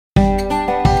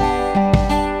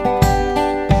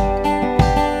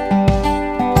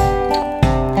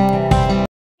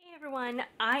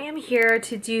here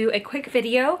to do a quick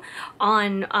video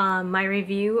on my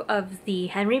review of the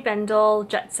Henri Bendel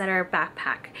Jetsetter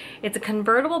backpack. It's a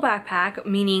convertible backpack,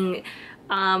 meaning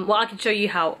well, I can show you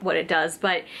what it does,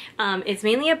 but it's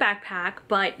mainly a backpack,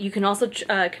 but you can also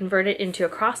convert it into a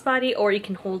crossbody, or you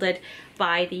can hold it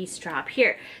by the strap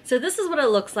here. So this is what it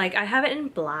looks like. I have it in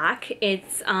black.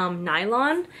 It's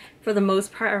nylon for the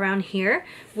most part around here,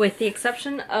 with the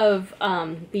exception of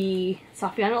the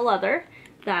Saffiano leather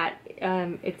that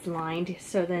it's lined.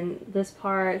 So then this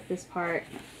part,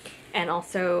 and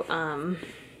also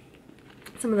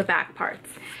some of the back parts.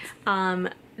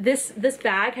 This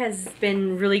bag has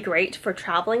been really great for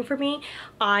traveling for me.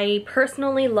 I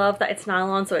personally love that it's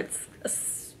nylon, so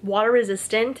it's water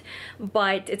resistant,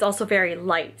 but it's also very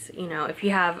light. You know, if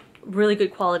you have really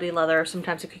good quality leather,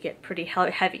 sometimes it could get pretty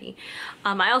heavy.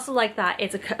 I also like that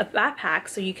it's a backpack,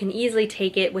 so you can easily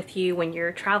take it with you when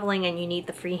you're traveling and you need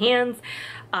the free hands,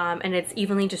 and it's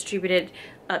evenly distributed.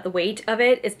 The weight of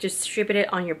it is distributed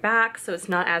on your back, so it's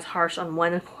not as harsh on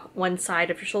one side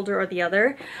of your shoulder or the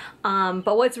other.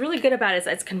 But what's really good about it is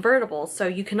that it's convertible, so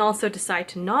you can also decide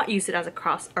to not use it as a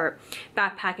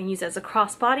backpack and use it as a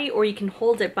crossbody, or you can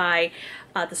hold it by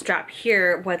the strap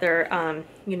here, whether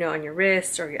you know, on your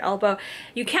wrist or your elbow.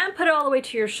 You can't put it all the way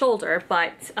to your shoulder,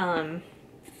 but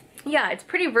yeah, it's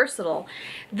pretty versatile.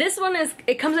 This one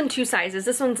it comes in two sizes.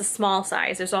 This one's a small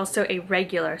size. There's also a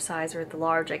regular size, or the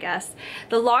large, I guess.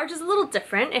 The large is a little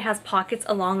different. It has pockets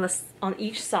on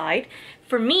each side.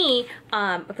 For me,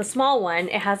 the small one,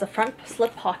 it has a front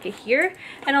slip pocket here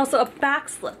and also a back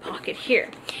slip pocket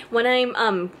here. When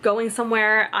I'm going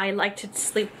somewhere, I like to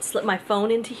slip my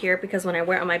phone into here, because when I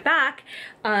wear it on my back,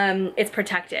 it's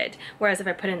protected. Whereas if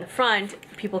I put it in the front,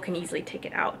 people can easily take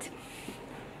it out.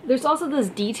 There's also this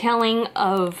detailing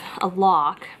of a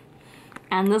lock,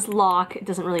 and this lock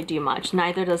doesn't really do much.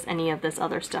 Neither does any of this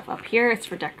other stuff up here. It's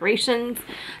for decorations.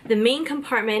 The main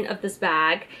compartment of this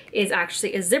bag is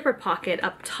actually a zipper pocket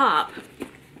up top,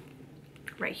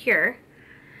 right here.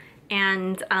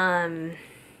 And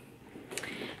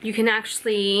you can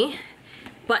actually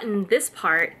button this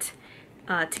part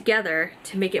together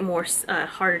to make it more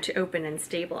harder to open and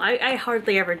stable. I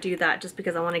hardly ever do that, just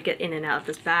because I want to get in and out of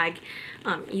this bag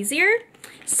easier.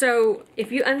 So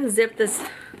if you unzip this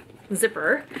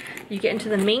zipper, you get into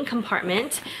the main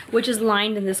compartment, which is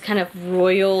lined in this kind of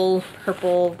royal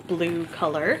purple blue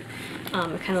color,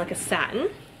 kind of like a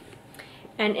satin.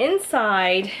 And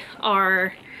inside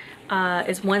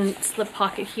is one slip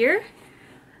pocket here,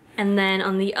 and then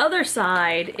on the other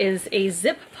side is a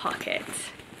zip pocket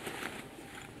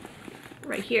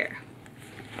right here.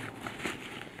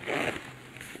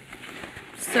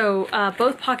 So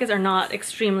both pockets are not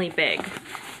extremely big,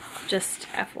 just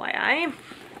FYI.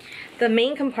 The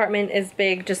main compartment is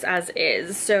big just as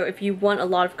is, so if you want a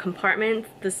lot of compartments,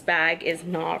 this bag is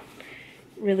not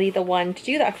really the one to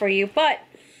do that for you. But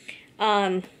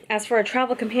as for a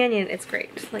travel companion, it's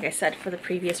great, like I said, for the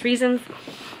previous reasons.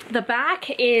 The back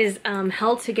is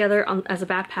held together as a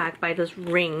backpack by this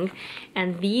ring,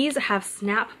 and these have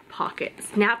snap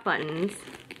buttons,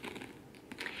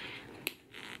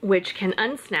 which can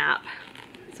unsnap.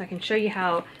 So I can show you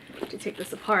how to take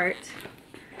this apart.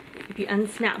 If you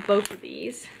unsnap both of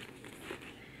these,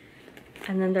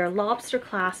 and then there are lobster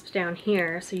clasps down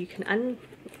here, so you can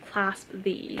unclasp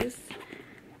these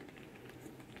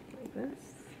like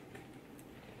this.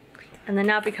 And then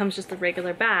now it becomes just a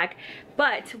regular bag.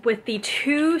 But with the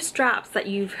two straps that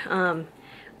you've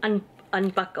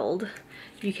unbuckled,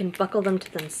 you can buckle them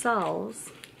to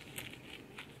themselves.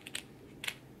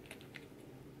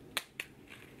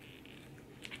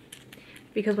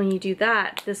 Because when you do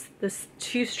that, this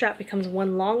two strap becomes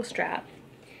one long strap.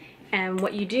 And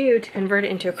what you do to convert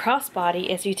it into a crossbody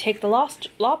is you take the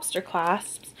lobster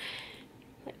clasps,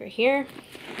 like right here,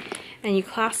 and you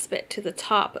clasp it to the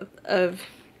top of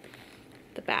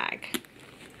the bag,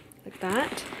 like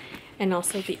that. And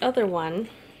also the other one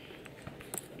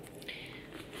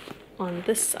on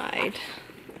this side,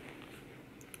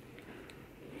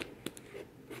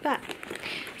 that.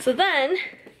 So then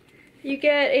you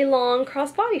get a long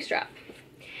crossbody strap.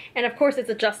 And of course it's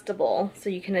adjustable, so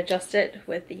you can adjust it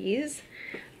with these.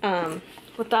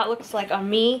 What that looks like on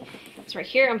me, it's right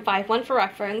here. I'm 5'1" for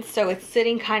reference, so it's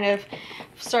sitting kind of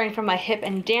starting from my hip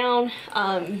and down.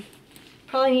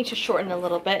 Probably need to shorten a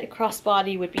little bit.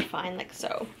 Crossbody would be fine like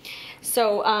so.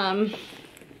 So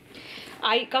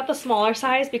I got the smaller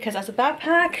size because as a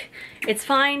backpack, it's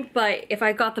fine, but if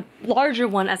I got the larger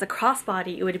one as a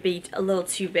crossbody, it would be a little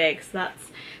too big, so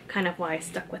that's kind of why I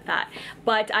stuck with that.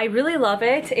 But I really love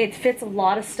it. It fits a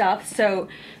lot of stuff, so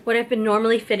what I've been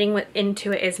normally fitting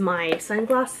into it is my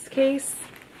sunglasses case,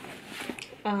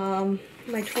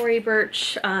 my Tory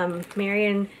Burch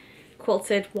Marion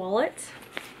quilted wallet.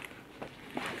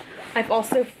 I've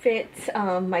also fit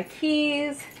my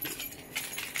keys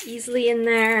easily in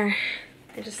there.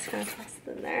 I just kind of toss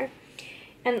it in there.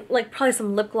 And like probably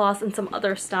some lip gloss and some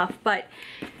other stuff, but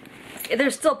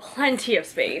there's still plenty of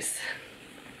space.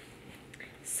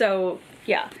 So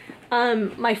yeah.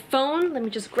 My phone, let me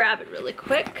just grab it really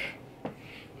quick,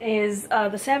 is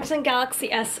the Samsung Galaxy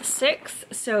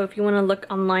S6. So if you want to look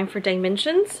online for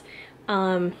dimensions,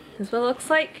 this is what it looks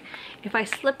like. If I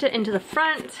slipped it into the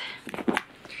front,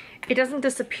 it doesn't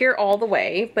disappear all the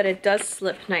way, but it does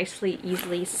slip nicely,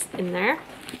 easily in there.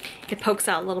 It pokes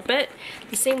out a little bit.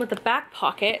 The same with the back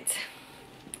pocket.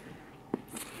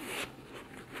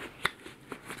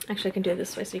 Actually, I can do it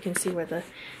this way so you can see where the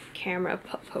camera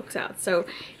pokes out. So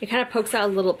it kind of pokes out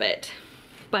a little bit,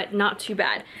 but not too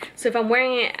bad. So if I'm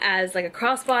wearing it as like a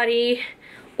crossbody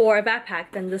or a backpack,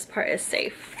 then this part is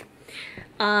safe.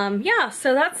 Yeah,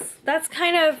 so that's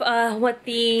kind of what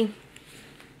the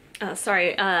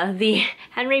the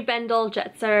Henri Bendel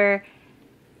Jetsetter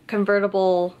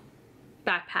Convertible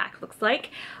backpack looks like.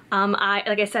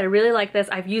 Like I said, I really like this.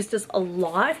 I've used this a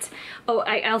lot. Oh,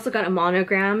 I also got it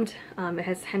monogrammed. It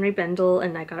has Henri Bendel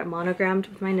and I got it monogrammed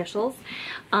with my initials.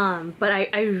 But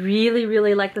I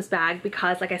really like this bag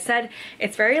because, like I said,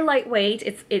 it's very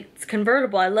lightweight. It's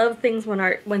convertible. I love things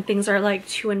when things are like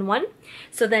 2-in-1.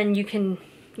 So then you can,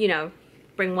 you know,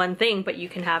 bring one thing, but you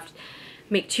can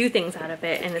make 2 things out of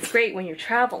it, and it's great when you're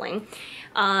traveling.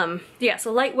 Yeah,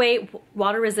 so lightweight,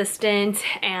 water resistant,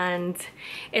 and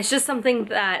it's just something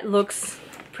that looks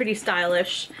pretty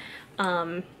stylish.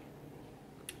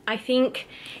 I think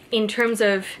in terms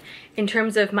of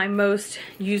my most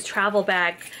used travel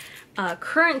bag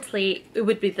currently, it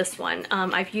would be this one.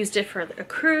 I've used it for a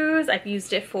cruise, I've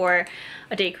used it for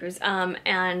a day cruise,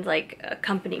 and like a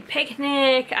company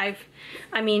picnic.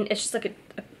 I mean, it's just like a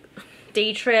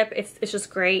day trip. It's just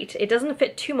great. It doesn't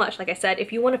fit too much, like I said.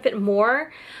 If you want to fit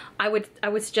more, I would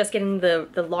suggest getting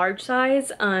the large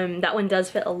size. That one does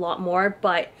fit a lot more,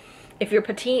 but if you're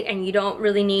petite and you don't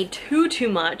really need too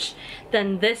much,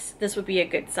 then this would be a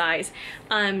good size.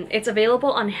 It's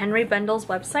available on Henri Bendel's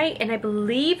website, and I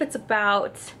believe it's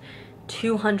about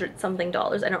 $200 something. I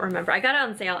don't remember. I got it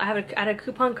on sale. I had a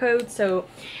coupon code, so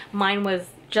mine was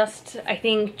just, I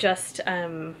think, just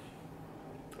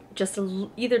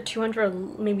either 200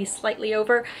 or maybe slightly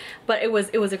over, but it was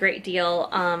a great deal.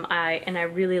 I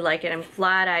really like it. I'm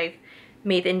glad I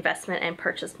made the investment and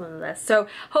purchased one of this. So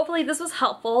hopefully this was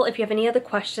helpful. If you have any other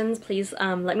questions, please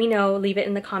let me know. Leave it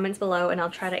in the comments below and I'll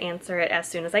try to answer it as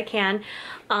soon as I can.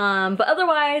 But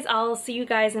otherwise, I'll see you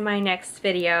guys in my next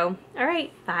video. All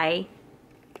right, bye.